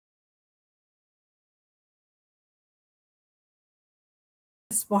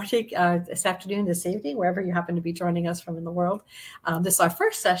this morning, this afternoon, this evening, wherever you happen to be joining us from in the world. This is our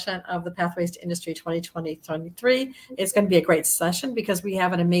first session of the Pathways to Industry 2023. It's going to be a great session because we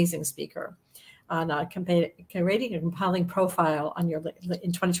have an amazing speaker on creating a compelling profile on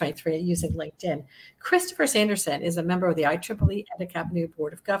in 2023 using LinkedIn. Christopher Sanderson is a member of the IEEE-HKN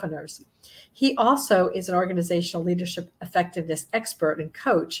Board of Governors. He also is an organizational leadership effectiveness expert and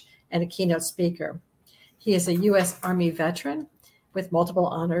coach and a keynote speaker. He is a U.S. Army veteran with multiple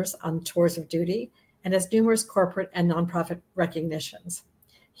honors on tours of duty and has numerous corporate and nonprofit recognitions.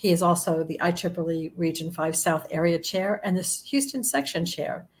 He is also the IEEE Region 5 South Area Chair and the Houston Section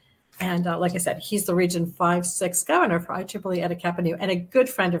Chair. And like I said, he's the Region 5-6 governor for IEEE-HKN and a good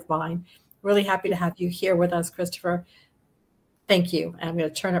friend of mine. Really happy to have you here with us, Christopher. Thank you. I'm going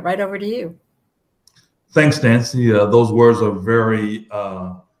to turn it right over to you. Thanks, Nancy. Those words are very,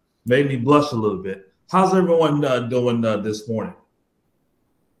 made me blush a little bit. How's everyone doing this morning?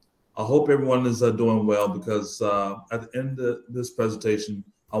 I hope everyone is doing well because at the end of this presentation,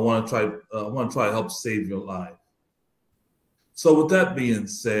 I want to try to help save your life. So with that being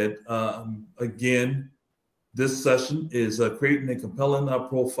said, again, this session is creating a compelling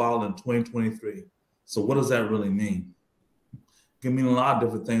profile in 2023. So what does that really mean? It can mean a lot of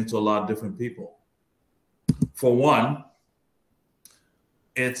different things to a lot of different people. For one,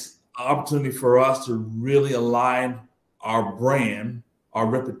 it's an opportunity for us to really align our brand, our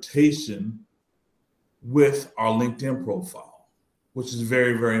reputation with our LinkedIn profile, which is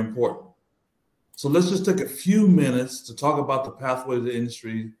very, very important. So let's just take a few minutes to talk about the Pathway to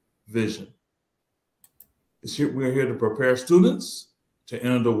Industry vision. We're here to prepare students to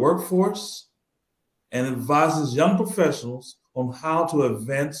enter the workforce and advises young professionals on how to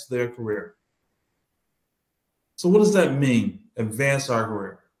advance their career. So what does that mean, advance our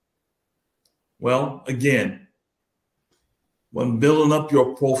career? Well, again, when building up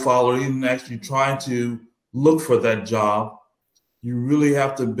your profile or even actually trying to look for that job, you really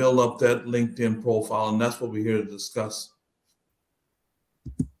have to build up that LinkedIn profile, and that's what we're here to discuss.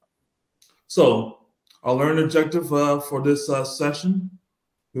 So our learning objective for this session,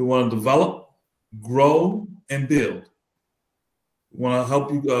 we want to develop, grow, and build. We want to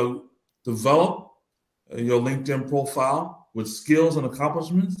help you develop your LinkedIn profile with skills and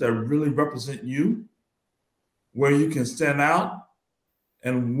accomplishments that really represent you, where you can stand out,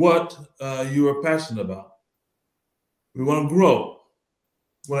 and what you are passionate about. We want to grow.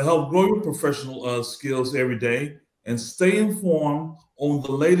 We want to help grow your professional skills every day and stay informed on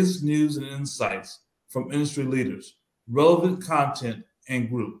the latest news and insights from industry leaders, relevant content, and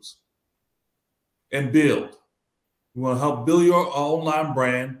groups. And build. We want to help build your online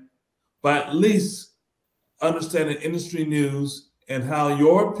brand by at least understanding industry news and how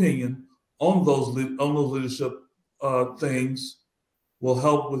your opinion on those leadership things will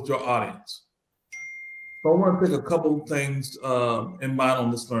help with your audience. So I want to take a couple of things in mind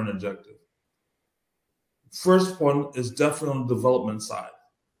on this learning objective. First one is definitely on the development side.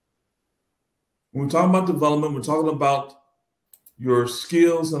 When we're talking about development, we're talking about your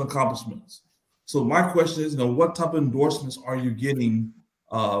skills and accomplishments. So my question is, what type of endorsements are you getting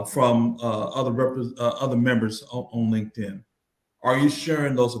from other members on LinkedIn? Are you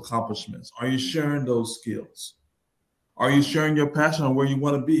sharing those accomplishments? Are you sharing those skills? Are you sharing your passion on where you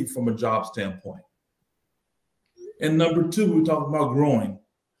want to be from a job standpoint? And number two, we're talking about growing.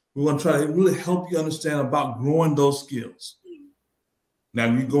 We want to try to really help you understand about growing those skills. Now,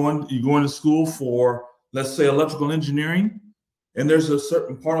 you're going to school for, let's say, electrical engineering, and there's a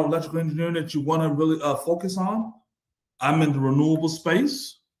certain part of electrical engineering that you want to really focus on. I'm in the renewable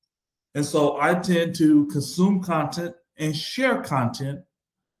space, and so I tend to consume content and share content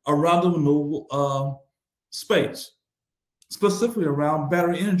around the renewable space, specifically around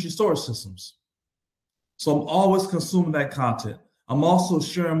battery energy storage systems. So I'm always consuming that content. I'm also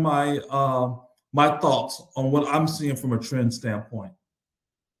sharing my my thoughts on what I'm seeing from a trend standpoint.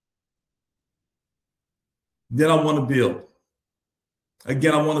 Then I want to build.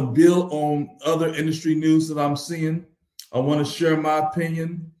 Again, I want to build on other industry news that I'm seeing. I want to share my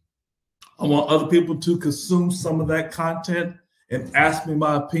opinion. I want other people to consume some of that content and ask me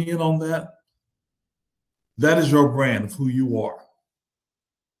my opinion on that. That is your brand of who you are.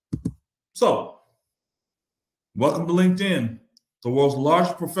 So, welcome to LinkedIn, the world's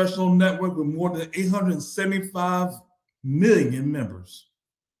largest professional network with more than 875 million members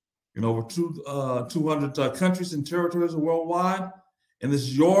in over 200 countries and territories worldwide. And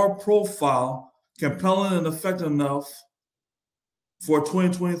is your profile compelling and effective enough for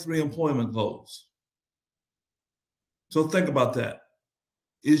 2023 employment goals? So think about that.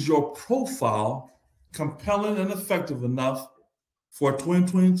 Is your profile compelling and effective enough for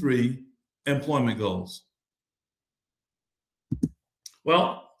 2023 employment goals?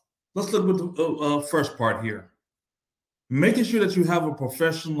 Well, let's look at the first part here. Making sure that you have a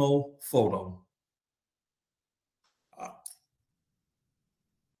professional photo.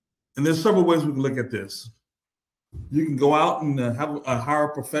 And there's several ways we can look at this. You can go out and hire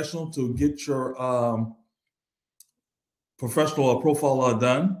a professional to get your professional profile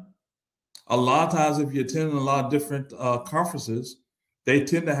done. A lot of times, if you're attending a lot of different conferences, they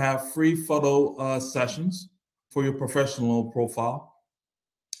tend to have free photo sessions for your professional profile.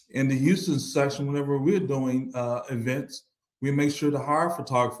 In the Houston section, whenever we're doing events, we make sure to hire a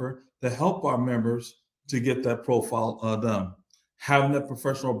photographer to help our members to get that profile done, having that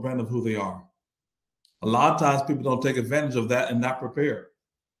professional brand of who they are. A lot of times people don't take advantage of that and not prepare.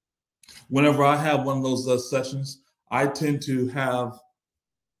 Whenever I have one of those sessions, I tend to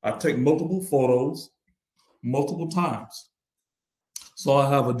I take multiple photos multiple times. So I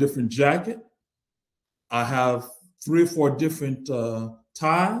have a different jacket. I have 3 or 4 different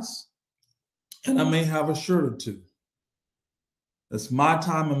ties, and I may have a shirt or 2. It's my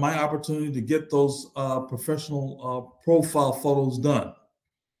time and my opportunity to get those professional profile photos done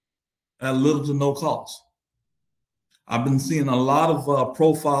at little to no cost. I've been seeing a lot of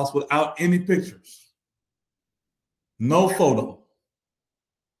profiles without any pictures, no photo.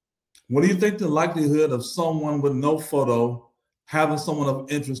 What do you think the likelihood of someone with no photo having someone of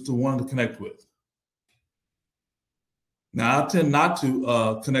interest to want to connect with? Now, I tend not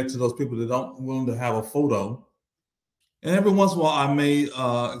to connect to those people that aren't willing to have a photo. And every once in a while, I may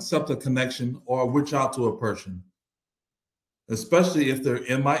accept a connection or reach out to a person, especially if they're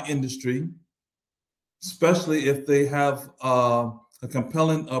in my industry, especially if they have a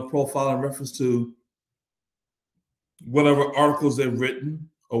compelling profile in reference to whatever articles they've written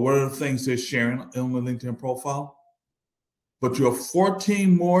or whatever things they're sharing on the LinkedIn profile. But you're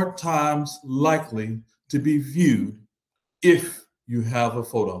 14 more times likely to be viewed if you have a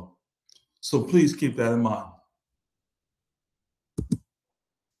photo. So please keep that in mind.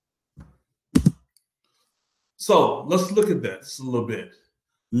 So let's look at this a little bit.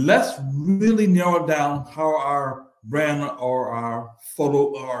 Let's really narrow down how our brand or our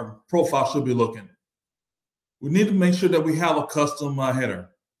photo or profile should be looking. We need to make sure that we have a custom header.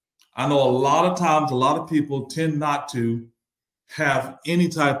 I know a lot of times, a lot of people tend not to have any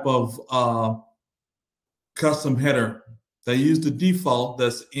type of custom header. They use the default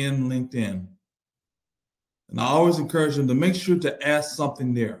that's in LinkedIn. And I always encourage them to make sure to add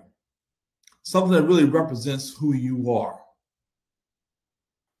something there, something that really represents who you are,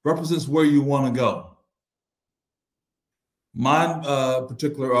 represents where you want to go. My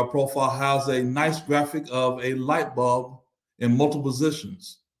particular profile has a nice graphic of a light bulb in multiple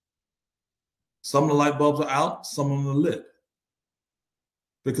positions. Some of the light bulbs are out, some of them are lit,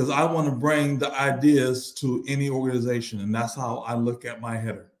 because I want to bring the ideas to any organization, and that's how I look at my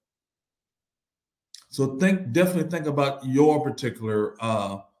header. So definitely think about your particular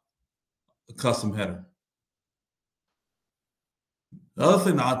custom header. The other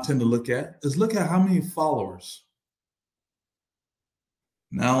thing that I tend to look at is how many followers.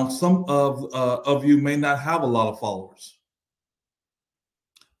 Now, some of you may not have a lot of followers.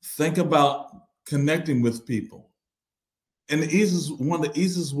 Think about connecting with people. And one of the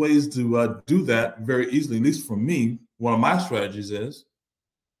easiest ways to do that very easily, at least for me, one of my strategies is,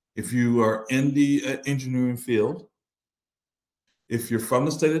 if you are in the engineering field, if you're from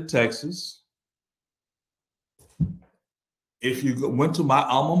the state of Texas, if you went to my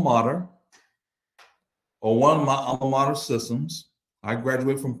alma mater or one of my alma mater systems, I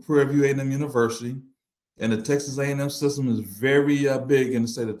graduated from Prairie View A&M University, and the Texas A&M system is very big in the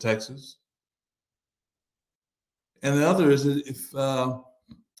state of Texas. And the other is if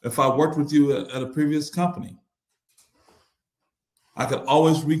I worked with you at a previous company, I could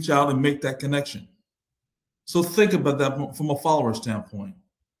always reach out and make that connection. So think about that from a follower standpoint.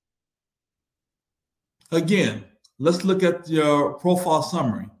 Again, let's look at your profile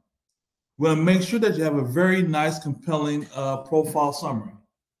summary. We want to make sure that you have a very nice, compelling profile summary.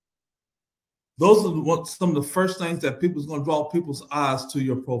 Those are some of the first things that people's going to draw people's eyes to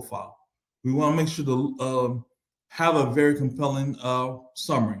your profile. We want to make sure to have a very compelling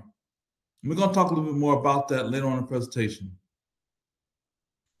summary. And we're going to talk a little bit more about that later on in the presentation.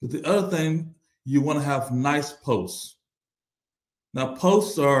 But the other thing, you want to have nice posts. Now,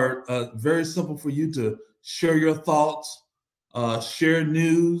 posts are very simple for you to share your thoughts, share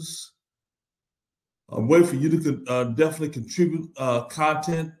news, a way for you to definitely contribute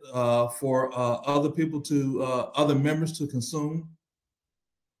content for other people other members to consume.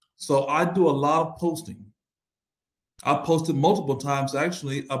 So I do a lot of posting. I posted multiple times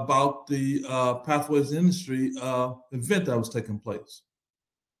actually about the Pathways Industry event that was taking place.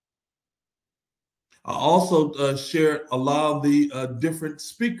 I also shared a lot of the different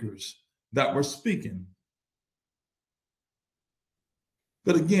speakers that were speaking.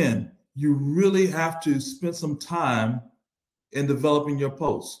 But again, you really have to spend some time in developing your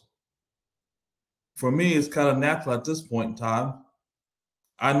posts. For me, it's kind of natural at this point in time.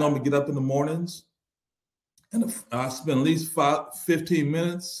 I normally get up in the mornings and I spend at least 15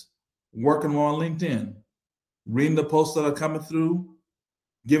 minutes working on LinkedIn, reading the posts that are coming through,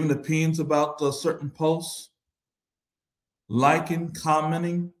 giving opinions about certain posts, liking,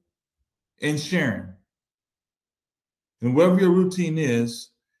 commenting, and sharing. And whatever your routine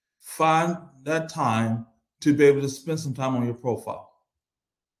is, find that time to be able to spend some time on your profile.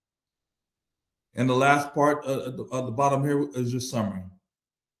 And the last part at the bottom here is your summary.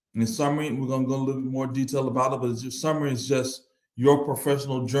 In the summary, we're going to go a little bit more detail about it, but your summary is just your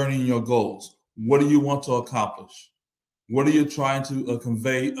professional journey and your goals. What do you want to accomplish? What are you trying to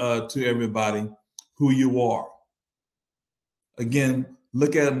convey to everybody who you are? Again,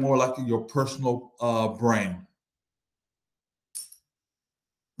 look at it more like your personal brand.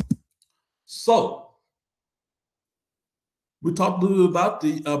 So, we talked a little bit about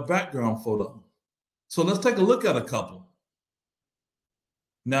the background photo. So let's take a look at a couple.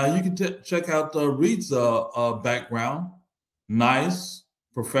 Now you can check out Reed's background. Nice,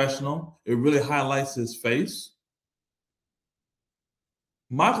 professional. It really highlights his face.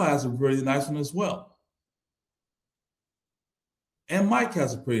 Michael has a really nice one as well. And Mike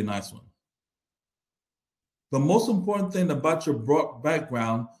has a pretty nice one. The most important thing about your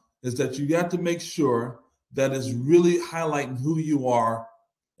background is that you got to make sure that it's really highlighting who you are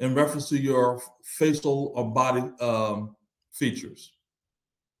in reference to your facial or body features.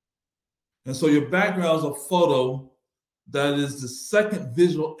 And so your background is a photo that is the second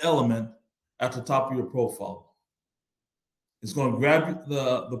visual element at the top of your profile. It's going to grab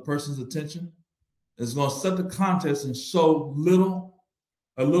the person's attention. It's going to set the context and show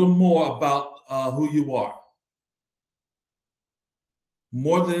a little more about who you are.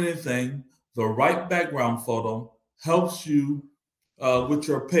 More than anything, the right background photo helps you with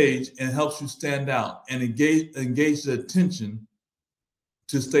your page and helps you stand out and engage the attention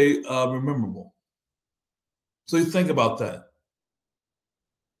to stay memorable. So you think about that.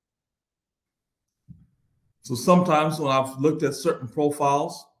 So sometimes when I've looked at certain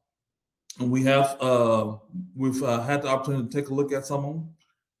profiles, and we've had the opportunity to take a look at some of them,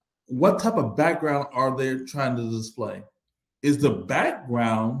 what type of background are they trying to display? Is the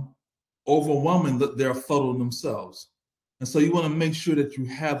background overwhelming their photo themselves? And so you want to make sure that you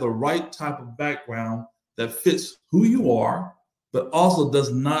have the right type of background that fits who you are, but also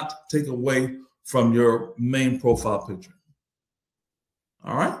does not take away from your main profile picture.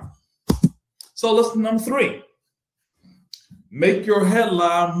 All right. So lesson number 3, make your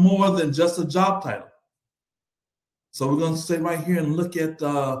headline more than just a job title. So we're going to stay right here and look at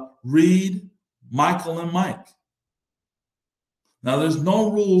Reed, Michael, and Mike. Now, there's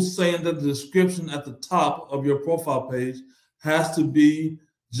no rules saying that the description at the top of your profile page has to be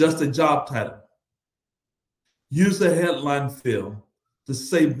just a job title. Use the headline fill to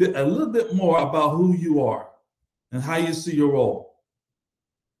say a little bit more about who you are and how you see your role.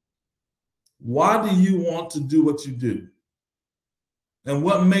 Why do you want to do what you do? And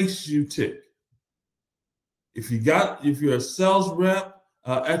what makes you tick? If you're a sales rep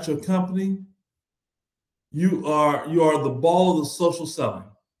at your company, you are the ball of the social selling.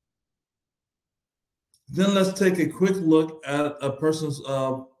 Then let's take a quick look at a person's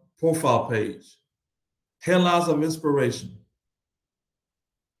profile page. Headlines of inspiration.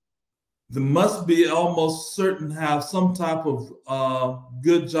 There must be almost certain have some type of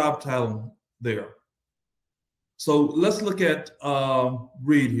good job title there. So let's look at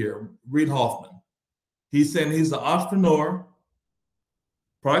Reed here, Reed Hoffman. He's saying he's an entrepreneur,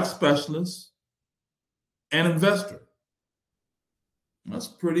 product specialist, and investor. That's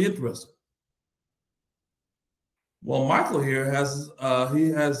pretty interesting. Well, Michael here has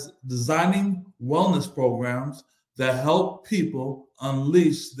designing wellness programs that help people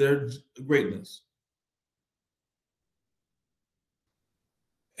unleash their greatness.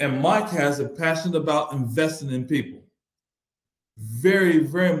 And Mike has a passion about investing in people. Very,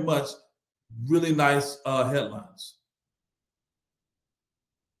 very much really nice headlines.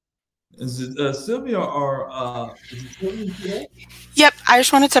 Is it Sylvia or is it Sylvia? Yep, I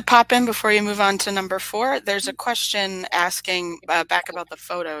just wanted to pop in before you move on to number 4. There's a question asking back about the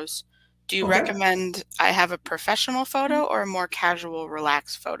photos. Do you recommend I have a professional photo or a more casual,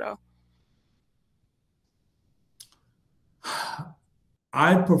 relaxed photo?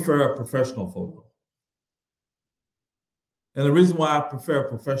 I prefer a professional photo. And the reason why I prefer a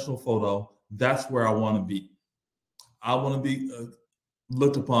professional photo, that's where I want to be. I want to be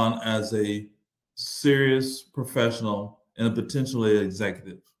looked upon as a serious professional and a potentially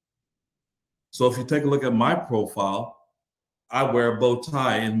executive. So if you take a look at my profile, I wear a bow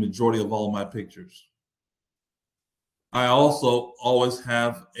tie in the majority of all my pictures. I also always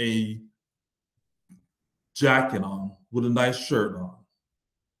have a jacket on with a nice shirt on.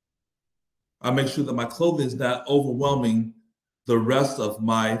 I make sure that my clothing is not overwhelming the rest of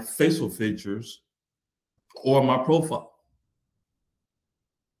my facial features or my profile.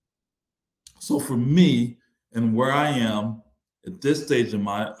 So for me and where I am at this stage in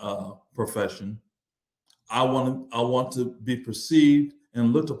my profession, I want to be perceived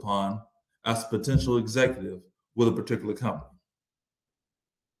and looked upon as a potential executive with a particular company.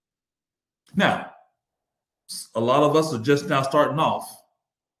 Now, a lot of us are just now starting off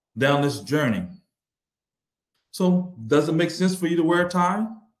down this journey. So does it make sense for you to wear a tie?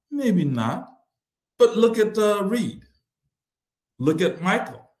 Maybe not. But look at Reed. Look at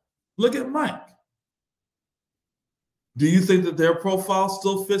Michael. Look at Mike. Do you think that their profile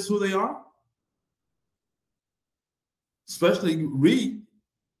still fits who they are? Especially Reed.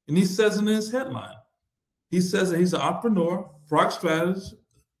 And he says in his headline, he says that he's an entrepreneur, product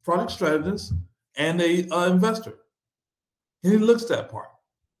strategist, and a investor. And he looks that part.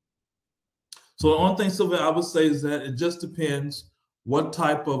 So the only thing, Sylvia, I would say is that it just depends what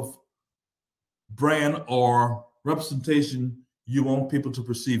type of brand or representation you want people to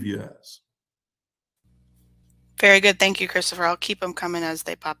perceive you as. Very good. Thank you, Christopher. I'll keep them coming as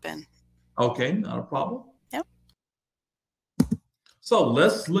they pop in. Okay, not a problem. Yep. So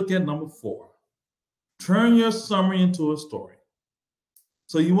let's look at number 4. Turn your summary into a story.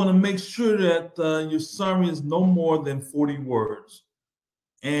 So you want to make sure that your summary is no more than 40 words.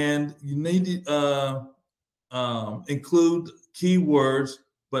 And you need to include keywords,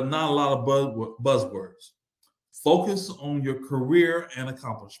 but not a lot of buzzwords. Focus on your career and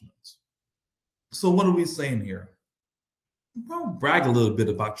accomplishments. So what are we saying here? Well, brag a little bit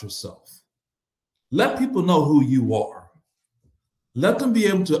about yourself. Let people know who you are. Let them be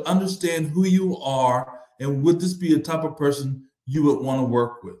able to understand who you are, and would this be a type of person you would want to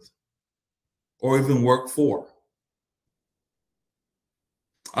work with or even work for.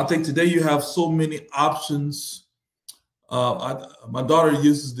 I think today you have so many options. My daughter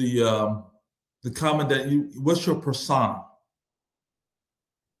uses the comment that what's your persona?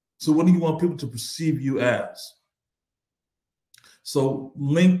 So what do you want people to perceive you as? So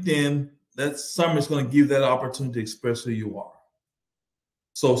LinkedIn, that summary is going to give that opportunity to express who you are.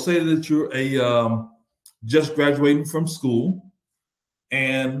 So say that you're just graduating from school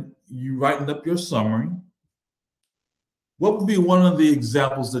and you writing up your summary. What would be one of the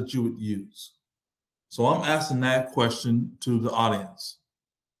examples that you would use? So I'm asking that question to the audience.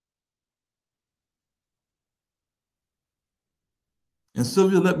 And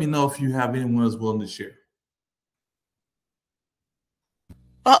Sylvia, let me know if you have anyone who's willing to share.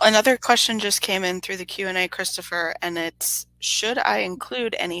 Well, another question just came in through the Q&A, Christopher, and it's, should I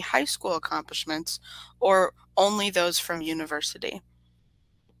include any high school accomplishments or only those from university?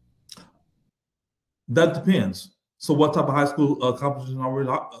 That depends. So what type of high school accomplishments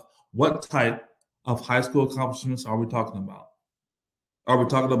are we talking about? Are we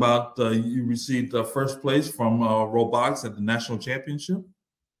talking about you received first place from robotics at the national championship?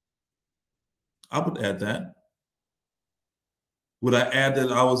 I would add that. Would I add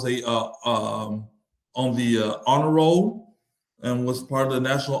that I was on the honor roll and was part of the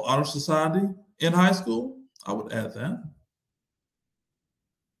National Honor Society in high school? I would add that.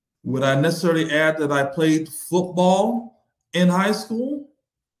 Would I necessarily add that I played football in high school?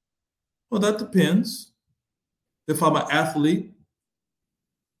 Well, that depends. If I'm an athlete,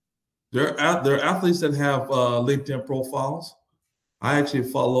 there are athletes that have LinkedIn profiles. I actually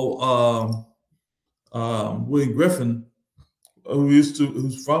follow William Griffin,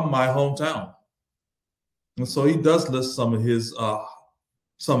 who's from my hometown, and so he does list some of his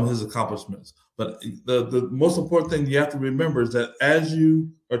accomplishments. But the most important thing you have to remember is that as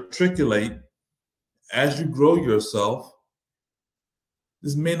you articulate, as you grow yourself,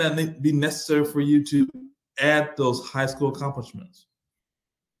 this may not be necessary for you to add those high school accomplishments.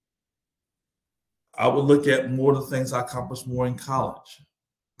 I would look at more of the things I accomplished more in college,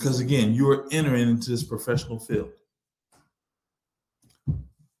 because again, you are entering into this professional field.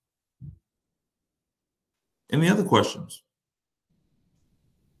 Any other questions?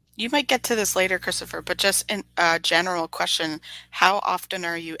 You might get to this later, Christopher, but just in a general question, how often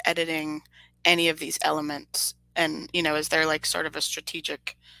are you editing any of these elements And, is there like sort of a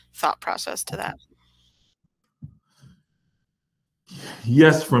strategic thought process to that?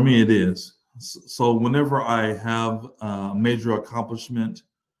 Yes, for me it is. So whenever I have a major accomplishment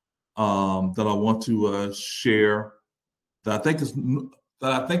that I want to share, that I think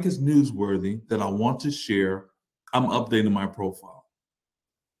is newsworthy, that I want to share, I'm updating my profile.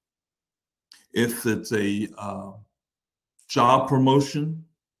 If it's a job promotion,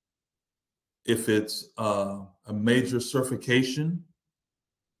 if it's a major certification.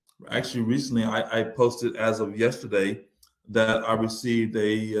 Actually, recently I posted as of yesterday that I received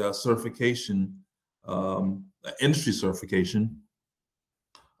a certification, industry certification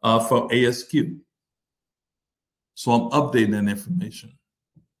from ASQ. So I'm updating that information.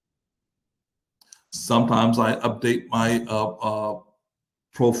 Sometimes I update my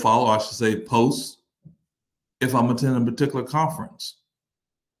profile, or I should say posts, if I'm attending a particular conference.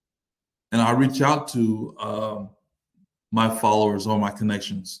 And I reach out to my followers or my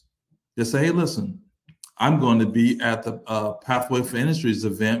connections. They say, hey, listen, I'm going to be at the Pathway for Industries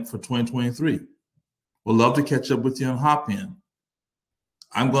event for 2023. Would love to catch up with you and hop in.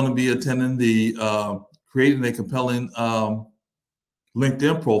 I'm going to be attending the Creating a Compelling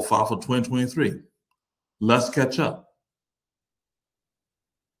LinkedIn Profile for 2023. Let's catch up.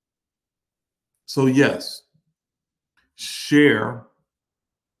 So yes, share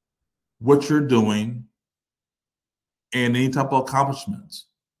what you're doing and any type of accomplishments.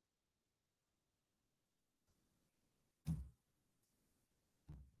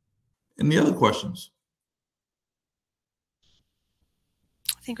 Any other questions?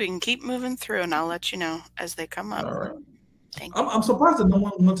 I think we can keep moving through, and I'll let you know as they come up. All right. Thank you. I'm surprised that no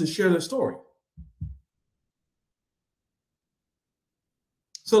one wants to share their story.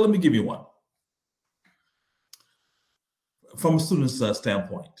 So let me give you one. From a student's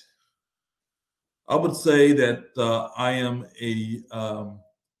standpoint, I would say that I am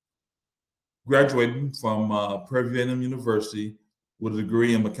graduating from Prairie View University with a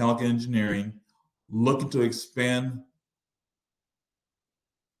degree in mechanical engineering, looking to expand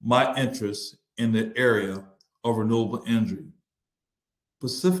my interest in the area of renewable energy,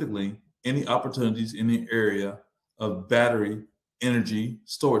 specifically any opportunities in the area of battery energy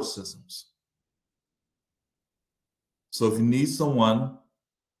storage systems. So if you need someone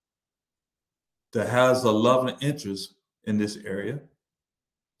that has a love and interest in this area,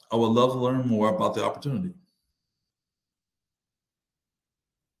 I would love to learn more about the opportunity.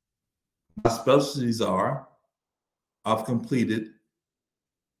 My specialties are, I've completed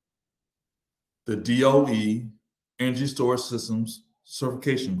the DOE Energy Storage Systems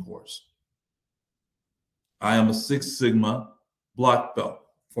certification course. I am a Six Sigma black belt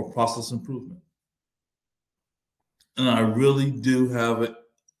for process improvement. And I really do have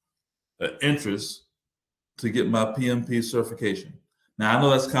an interest to get my PMP certification. Now, I know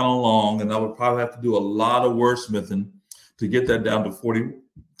that's kind of long, and I would probably have to do a lot of wordsmithing to get that down to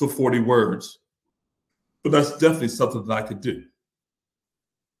 40 words. But that's definitely something that I could do.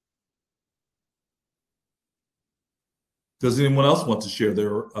 Does anyone else want to share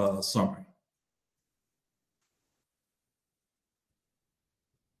their summary?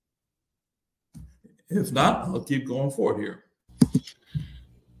 If not, I'll keep going forward here.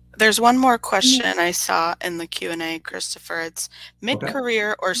 There's one more question I saw in the Q&A, Christopher. It's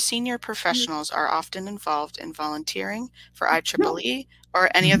mid-career or senior professionals are often involved in volunteering for IEEE or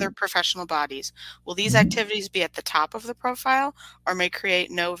any other professional bodies. Will these activities be at the top of the profile or may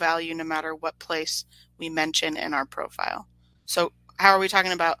create no value no matter what place we mention in our profile? So how are we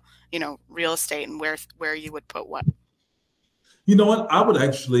talking about, real estate and where you would put what? You know what? I would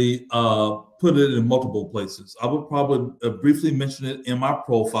actually put it in multiple places. I would probably briefly mention it in my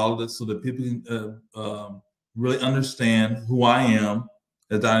profile so that people can really understand who I am,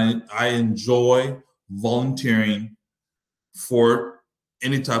 that I enjoy volunteering for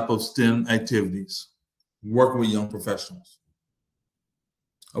any type of STEM activities, working with young professionals.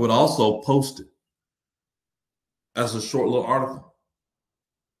 I would also post it as a short little article.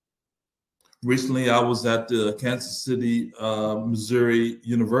 Recently, I was at the Kansas City, Missouri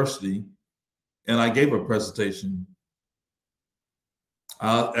University, and I gave a presentation.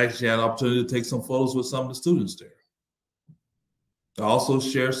 I actually had an opportunity to take some photos with some of the students there. I also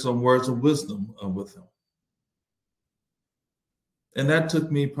shared some words of wisdom with them. And that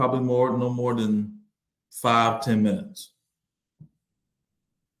took me probably no more than 5-10 minutes.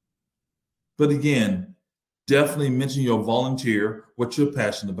 But again, definitely mention your volunteer, what you're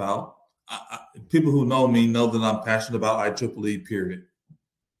passionate about. People who know me know that I'm passionate about IEEE, period.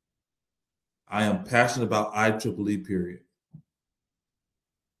 I am passionate about IEEE, period.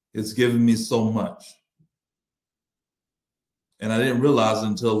 It's given me so much. And I didn't realize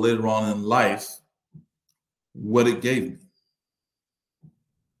until later on in life what it gave me.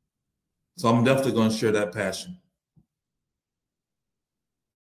 So I'm definitely going to share that passion.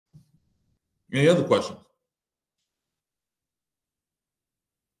 Any other questions?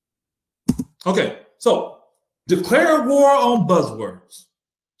 Okay, so declare war on buzzwords.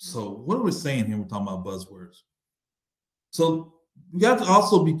 So what are we saying here? We're talking about buzzwords. So we have to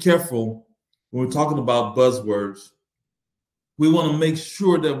also be careful when we're talking about buzzwords. We want to make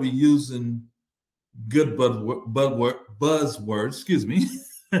sure that we're using good buzzwords, excuse me,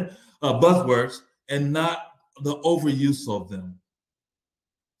 buzzwords, and not the overuse of them.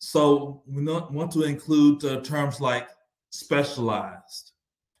 So we want to include terms like specialized,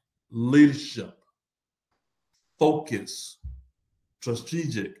 leadership, focus,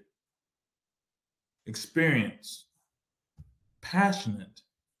 strategic, experience, passionate,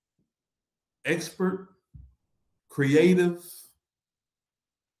 expert, creative,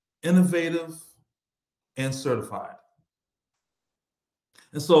 innovative, and certified.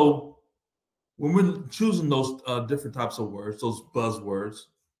 And so when we're choosing those different types of words, those buzzwords,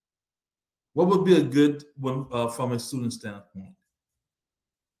 what would be a good one from a student standpoint?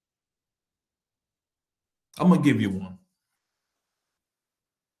 I'm going to give you one.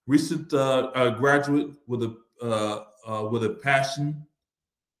 Recent graduate with a passion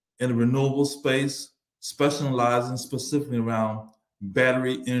in the renewable space, specializing specifically around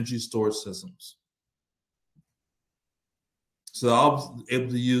battery energy storage systems. So I was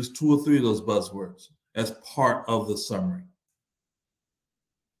able to use 2 or 3 of those buzzwords as part of the summary.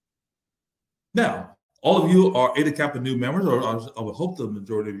 Now, all of you are Eta Kappa new members, or I would hope the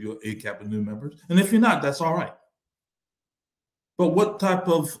majority of you are Eta Kappa new members. And if you're not, that's all right. But what type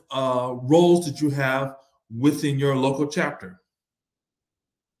of roles did you have within your local chapter?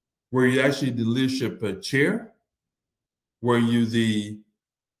 Were you actually the leadership chair? Were you the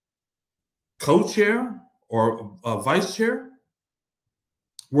co-chair or vice chair?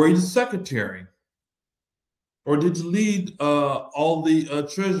 Were you the secretary? Or did you lead all the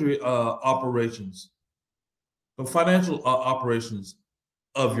treasury operations, the financial operations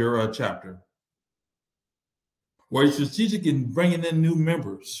of your chapter? Were you strategic in bringing in new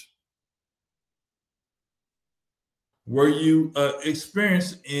members? Were you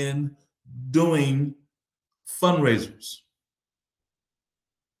experienced in doing fundraisers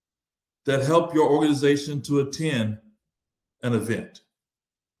that help your organization to attend an event?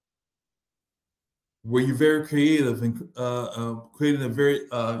 Were you very creative in creating a very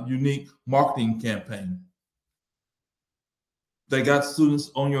unique marketing campaign that got students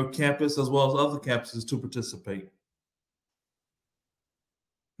on your campus as well as other campuses to participate?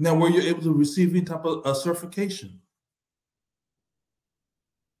 Now, were you able to receive any type of certification?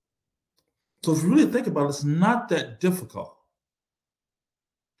 So if you really think about it, it's not that difficult.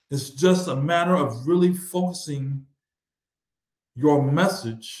 It's just a matter of really focusing your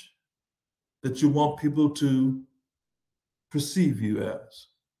message that you want people to perceive you as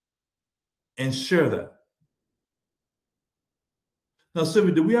and share that. Now,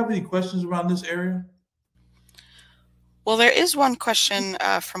 Sylvia, do we have any questions around this area? Well, there is one question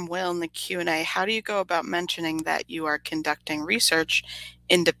from Will in the Q&A. How do you go about mentioning that you are conducting research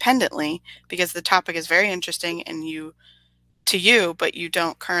independently? Because the topic is very interesting and but you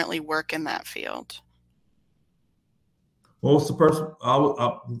don't currently work in that field. Well, what's the person?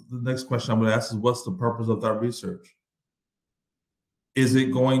 The next question I'm going to ask is, what's the purpose of that research? Is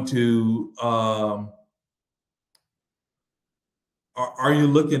it going to, are you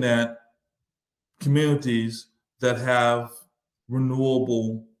looking at communities that have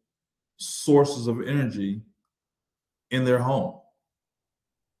renewable sources of energy in their home,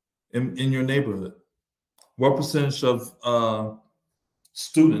 in your neighborhood? What percentage of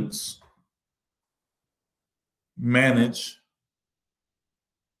students manage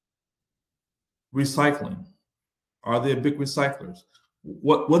recycling? Are they big recyclers?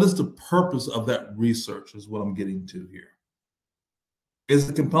 What is the purpose of that research is what I'm getting to here. Is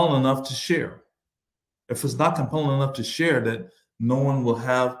it compelling enough to share? If it's not compelling enough to share that no one will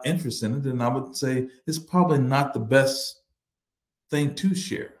have interest in it, then I would say it's probably not the best thing to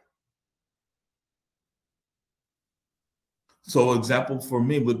share. So example for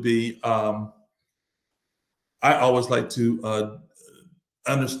me would be, I always like to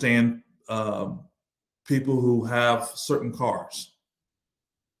understand people who have certain cars.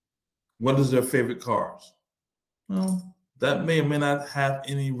 What is their favorite cars? Well, that may or may not have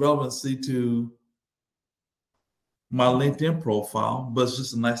any relevancy to my LinkedIn profile, but it's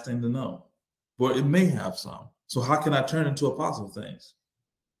just a nice thing to know. But it may have some. So how can I turn it into a positive thing?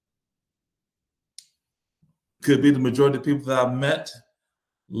 Could be the majority of people that I've met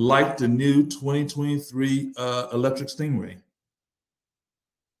like the new 2023 electric Stingray.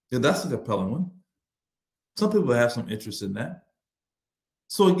 Yeah, that's a compelling one. Some people have some interest in that.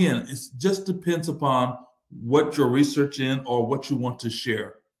 So again, it just depends upon what you're researching or what you want to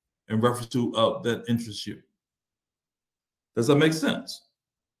share in reference to that interests you. Does that make sense?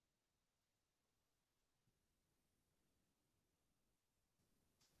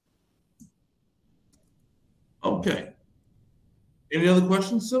 Okay. Any other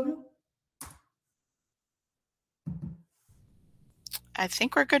questions, Sylvia? I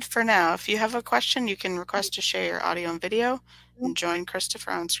think we're good for now. If you have a question, you can request to share your audio and video and join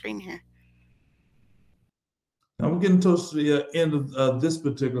Christopher on screen here. Now we're getting towards the end of this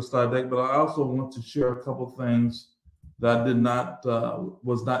particular slide deck, but I also want to share a couple of things that I did not,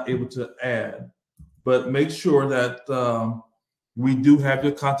 was not able to add. But make sure that we do have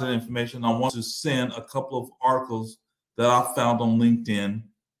your contact information. I want to send a couple of articles that I found on LinkedIn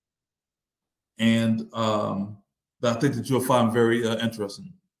and that I think that you'll find very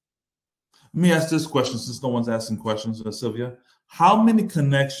interesting. Let me ask this question since no one's asking questions, Sylvia. How many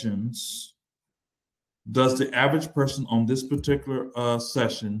connections does the average person on this particular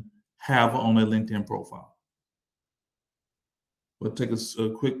session have on a LinkedIn profile? We'll take a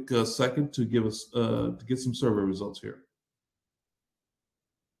quick second to give us to get some survey results here.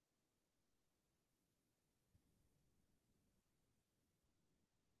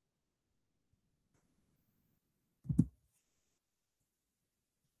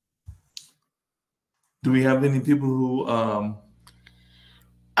 Do we have any people who?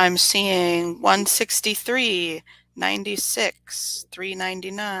 I'm seeing 163, 96,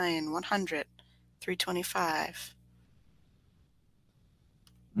 399, 100, 325.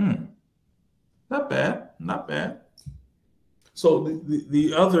 Not bad, not bad. So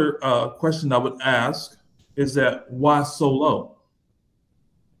the other question I would ask is that why so low?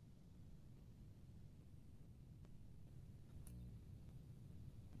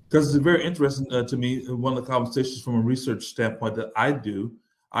 Because it's very interesting to me. One of the conversations from a research standpoint that I do,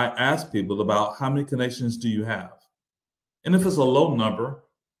 I ask people about how many connections do you have? And if it's a low number,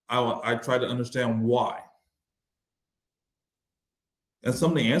 I try to understand why. And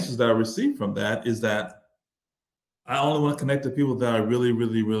some of the answers that I receive from that is that I only want to connect to people that I really,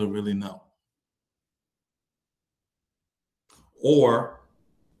 really, really, really know. Or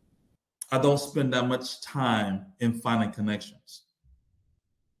I don't spend that much time in finding connections.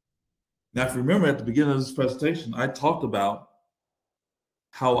 Now, if you remember at the beginning of this presentation, I talked about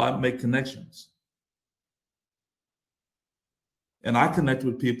how I make connections. And I connect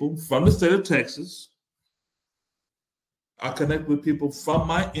with people from the state of Texas. I connect with people from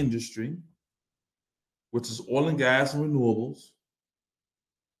my industry, which is oil and gas and renewables.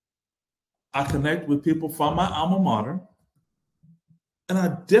 I connect with people from my alma mater. And I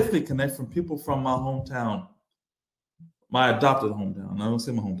definitely connect from people from my hometown, my adopted hometown. I don't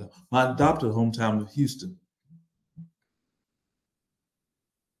say my hometown, my adopted hometown of Houston.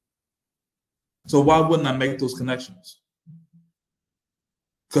 So why wouldn't I make those connections?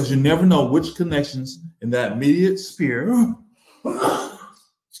 Because you never know which connections in that immediate sphere,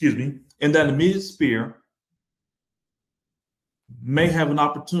 excuse me, in that immediate sphere may have an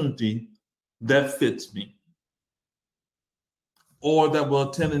opportunity that fits me, or that will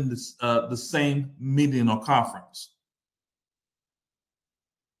attend in this, the same meeting or conference.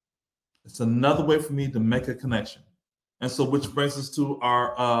 It's another way for me to make a connection. And so, which brings us to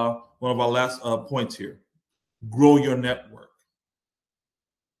our one of our last points here: grow your network.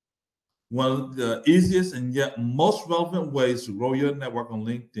 One of the easiest and yet most relevant ways to grow your network on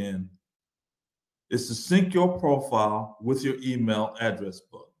LinkedIn is to sync your profile with your email address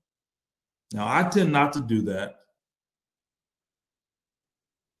book. Now, I tend not to do that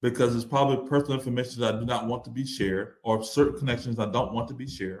because it's probably personal information that I do not want to be shared, or certain connections I don't want to be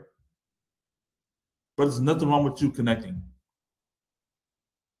shared. But there's nothing wrong with you connecting.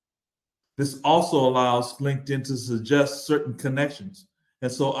 This also allows LinkedIn to suggest certain connections.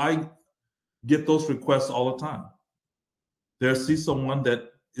 And so I get those requests all the time. They'll see someone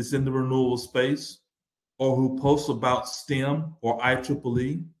that is in the renewable space or who posts about STEM or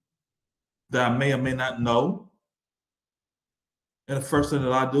IEEE that I may or may not know. And the first thing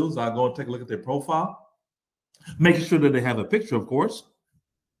that I do is I go and take a look at their profile, making sure that they have a picture, of course,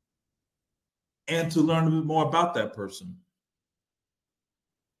 and to learn a bit more about that person.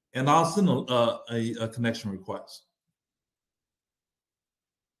 And I'll send a connection request.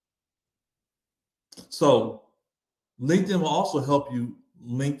 So LinkedIn will also help you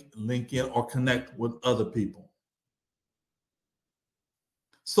link in or connect with other people.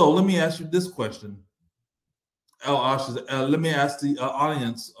 So let me ask you this question. let me ask the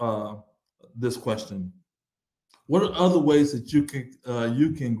audience this question. What are other ways that you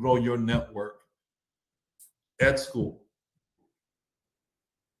can grow your network at school?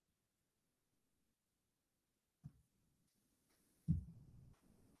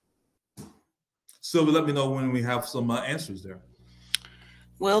 Sylvia, let me know when we have some answers there.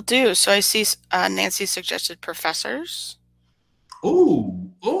 Will do. So I see Nancy suggested professors. Oh,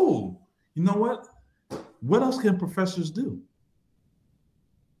 you know what? What else can professors do?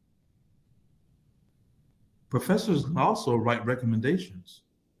 Professors can also write recommendations.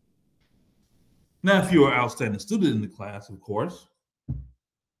 Now, if you're an outstanding student in the class, of course,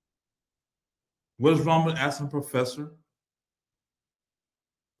 what is wrong with asking a professor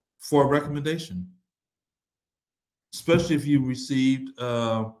for a recommendation? Especially if you received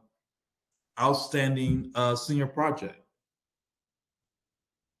outstanding senior project.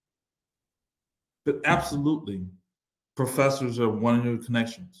 But absolutely, professors are one of your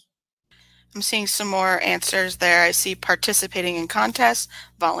connections. I'm seeing some more answers there. I see participating in contests,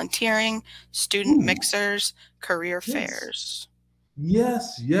 volunteering, student mixers, career fairs.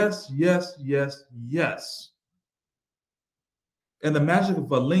 Yes. And the magic of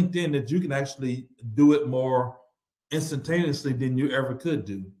LinkedIn that you can actually do it more instantaneously than you ever could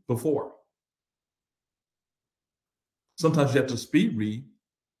do before. Sometimes you have to speed read,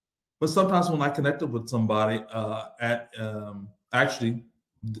 but sometimes when I connected with somebody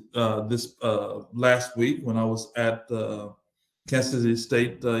this last week when I was at Kansas City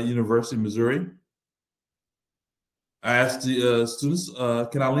State University, Missouri, I asked the students,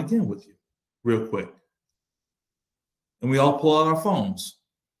 can I link in with you real quick? And we all pull out our phones.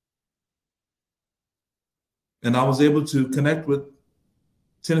 And I was able to connect with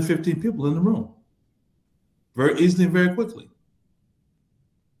 10 or 15 people in the room very easily and very quickly.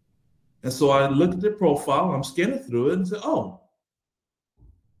 And so I looked at their profile, I'm scanning through it and said, oh,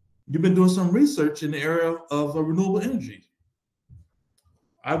 you've been doing some research in the area of renewable energy.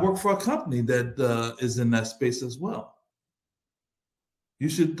 I work for a company that is in that space as well. You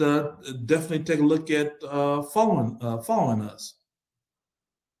should definitely take a look at following us.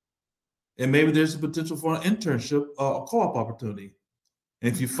 And maybe there's a potential for an internship or a co-op opportunity.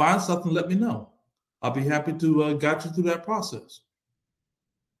 And if you find something, let me know. I'll be happy to guide you through that process.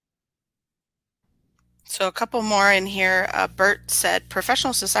 So a couple more in here. Bert said,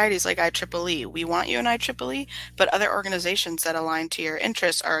 professional societies like IEEE, we want you in IEEE, but other organizations that align to your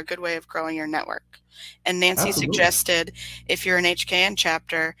interests are a good way of growing your network. And Nancy Absolutely. Suggested, if you're an HKN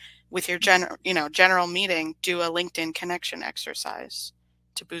chapter, with your general meeting, do a LinkedIn connection exercise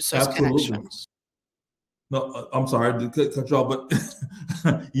to boost those Absolutely. connections. No, I'm sorry to cut you off, but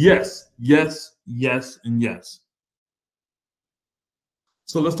yes, and yes.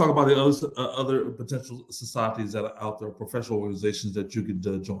 So let's talk about the other potential societies that are out there, professional organizations that you could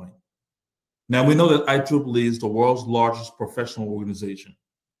join. Now, we know that IEEE is the world's largest professional organization.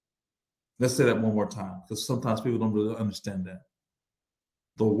 Let's say that one more time, because sometimes people don't really understand that.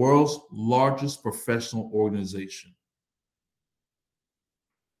 The world's largest professional organization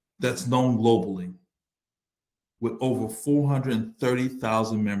that's known globally, with over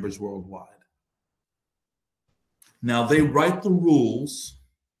 430,000 members worldwide. Now, they write the rules,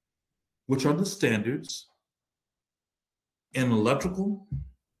 which are the standards in electrical,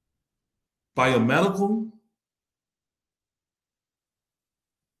 biomedical,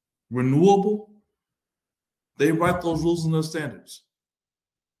 renewable. They write those rules and those standards.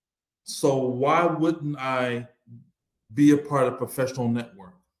 So why wouldn't I be a part of a professional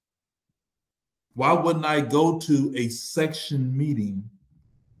network? Why wouldn't I go to a section meeting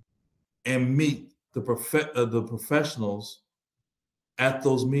and meet the professionals at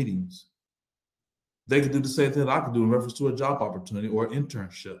those meetings? They could do the same thing that I could do in reference to a job opportunity or an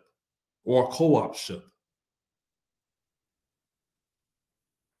internship or a co-opship.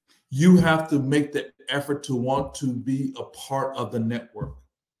 You have to make the effort to want to be a part of the network.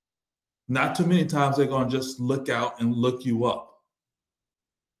 Not too many times they're going to just look out and look you up.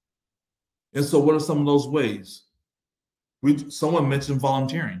 And so what are some of those ways? Someone mentioned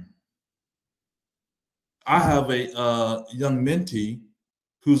volunteering. I have a young mentee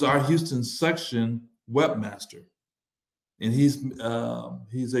who's our Houston section webmaster. And he's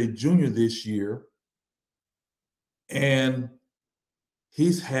a junior this year. And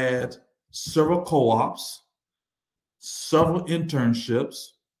he's had several co-ops, several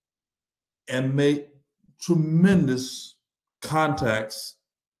internships, and made tremendous contacts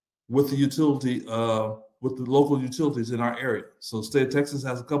with the with the local utilities in our area. So the state of Texas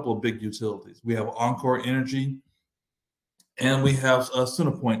has a couple of big utilities. We have Encore Energy, and we have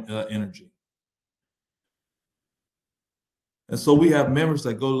CenterPoint Energy. And so we have members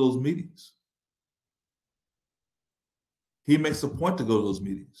that go to those meetings. He makes a point to go to those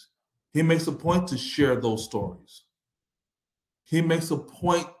meetings. He makes a point to share those stories. He makes a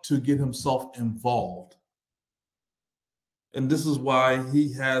point to get himself involved. And this is why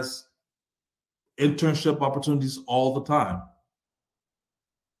he has internship opportunities all the time.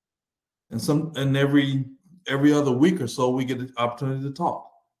 And every other week or so, we get the opportunity to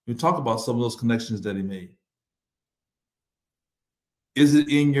talk. We talk about some of those connections that he made. Is it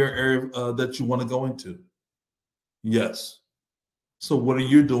in your area that you want to go into? Yes. So what are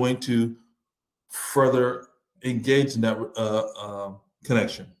you doing to further engage in that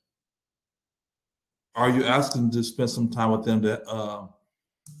connection? Are you asking to spend some time with them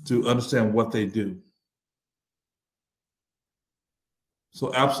to understand what they do?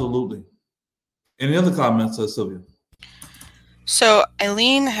 So absolutely. Any other comments, Sylvia? So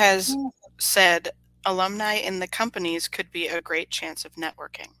Eileen has said alumni in the companies could be a great chance of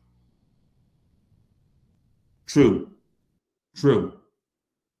networking. True. True.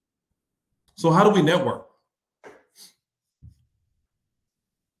 So how do we network?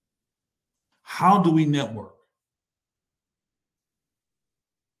 How do we network?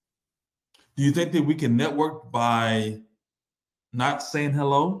 Do you think that we can network by not saying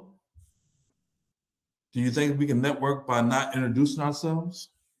hello? Do you think we can network by not introducing ourselves?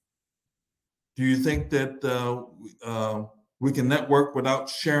 Do you think that we can network without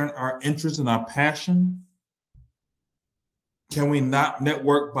sharing our interest and our passion? Can we not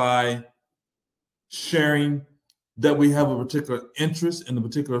network by sharing that we have a particular interest in a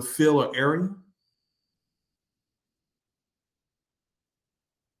particular field or area?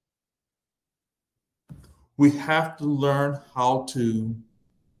 We have to learn how to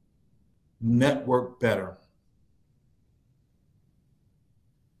network better.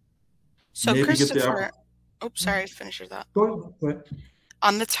 So Maybe Christopher, oops, sorry, finish your thought. Go ahead.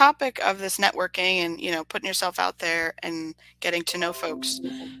 On the topic of this networking and, putting yourself out there and getting to know folks,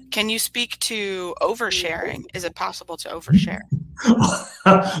 can you speak to oversharing? Is it possible to overshare?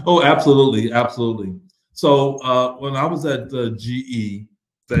 Oh, absolutely. Absolutely. So when I was at GE,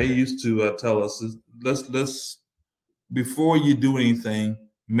 they used to tell us, let's before you do anything,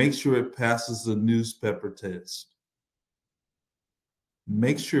 make sure it passes the newspaper test.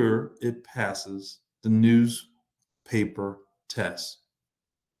 Make sure it passes the newspaper test.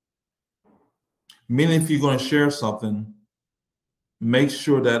 Meaning if you're going to share something, make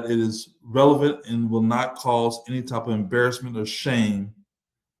sure that it is relevant and will not cause any type of embarrassment or shame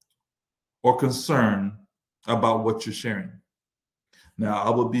or concern about what you're sharing. Now, I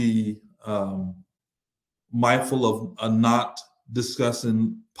would be mindful of not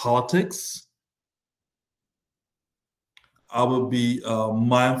discussing politics. I would be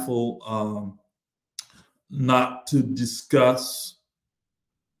mindful not to discuss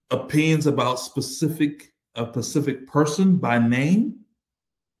opinions about a specific person by name.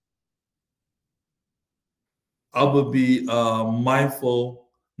 I would be mindful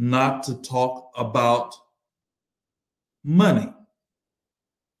not to talk about money.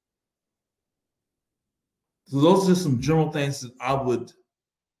 So those are just some general things that I would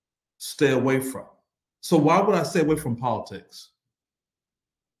stay away from. So why would I stay away from politics?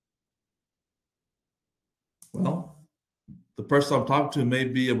 Well, the person I'm talking to may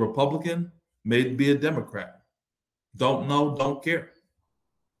be a Republican, may be a Democrat. Don't know, don't care.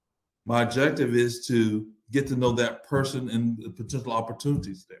 My objective is to get to know that person and the potential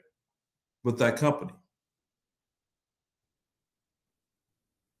opportunities there with that company.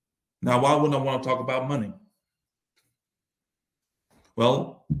 Now, why wouldn't I want to talk about money?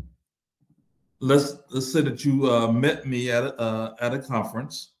 Well, let's say that you met me at a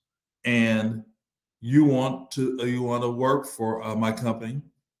conference, and you want to work for my company,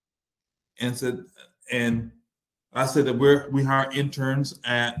 and I said that we hire interns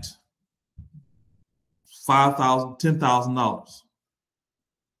at $5,000, $10,000.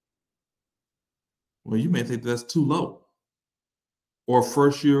 Well, you may think that's too low. Or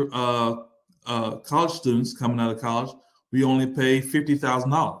first year college students coming out of college, we only pay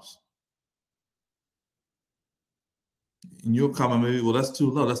 $50,000. And you'll comment maybe, well, that's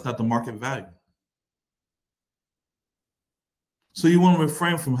too low. That's not the market value. So you want to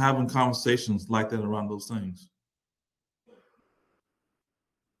refrain from having conversations like that around those things.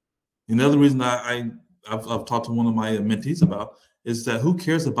 Another reason I've talked to one of my mentees about is that who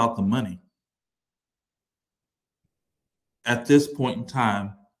cares about the money at this point in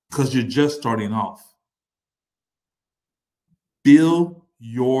time, because you're just starting off. Build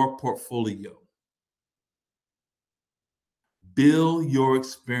your portfolio. Build your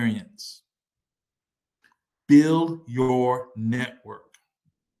experience. build your network.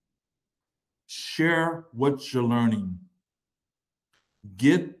 Share what you're learning.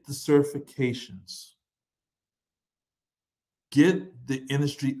 Get the certifications. Get the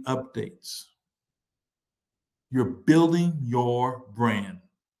industry updates. You're building your brand.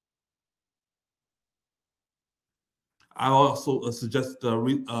 I also suggested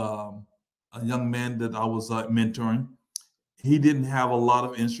a young man that I was mentoring. He didn't have a lot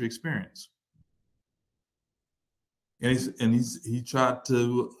of industry experience.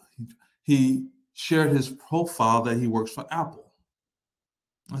 He shared his profile that he works for Apple.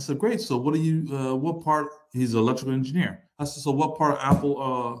 I said, great. So what part? He's an electrical engineer. I said, so what part of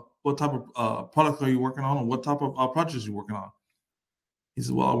Apple, what type of product are you working on, or what type of projects are you working on? He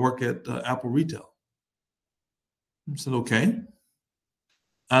said, well, I work at Apple Retail. I said, okay.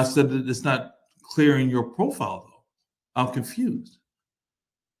 I said that it's not clear in your profile, though. I'm confused.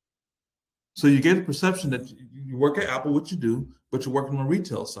 So you get the perception that you work at Apple, what you do, but you're working on the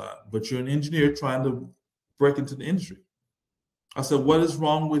retail side, but you're an engineer trying to break into the industry. I said, what is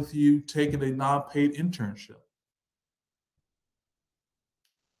wrong with you taking a non-paid internship?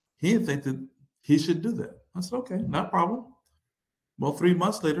 He didn't think that he should do that. I said, okay, no problem. Well, 3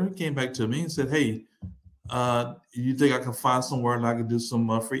 months later, he came back to me and said, hey, you think I can find somewhere and I can do some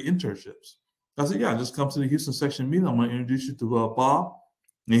free internships? I said, yeah, just come to the Houston section meeting. I'm going to introduce you to Bob,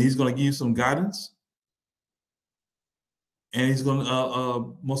 and he's going to give you some guidance. And he's going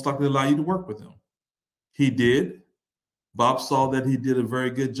to most likely allow you to work with him. He did. Bob saw that he did a very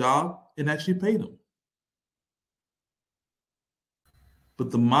good job and actually paid him. But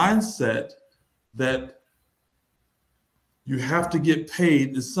the mindset that you have to get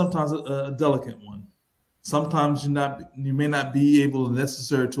paid is sometimes a delicate one. Sometimes you may not be able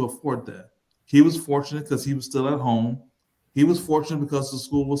necessarily to afford that. He was fortunate because he was still at home. He was fortunate because the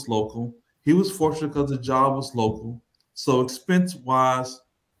school was local. He was fortunate because the job was local. So expense-wise,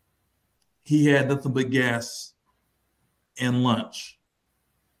 he had nothing but gas and lunch.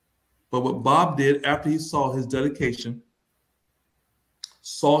 But what Bob did after he saw his dedication,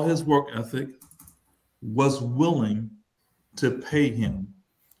 saw his work ethic, was willing to pay him.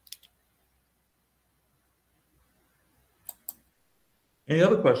 Any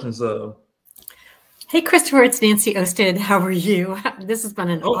other questions? Hey, Christopher, it's Nancy Osted. How are you? This has been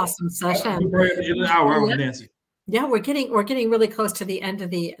an awesome session. We're in an hour with Nancy. Yeah, we're getting really close to the end of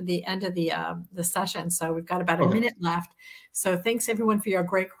the session. So we've got about a minute left. So thanks everyone for your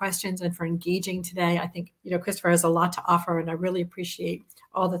great questions and for engaging today. I think Christopher has a lot to offer, and I really appreciate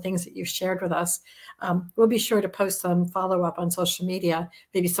all the things that you've shared with us. We'll be sure to post some follow-up on social media,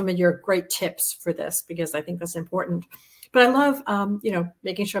 maybe some of your great tips for this, because I think that's important. But I love,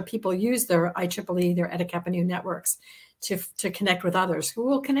 making sure people use their IEEE, their EDICAPNU networks to connect with others who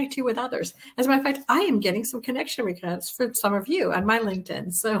will connect you with others. As a matter of fact, I am getting some connection requests for some of you on my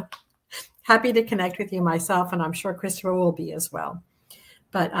LinkedIn. So happy to connect with you myself, and I'm sure Christopher will be as well.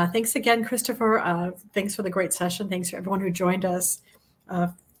 But thanks again, Christopher. Thanks for the great session. Thanks for everyone who joined us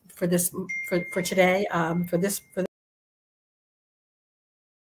for today.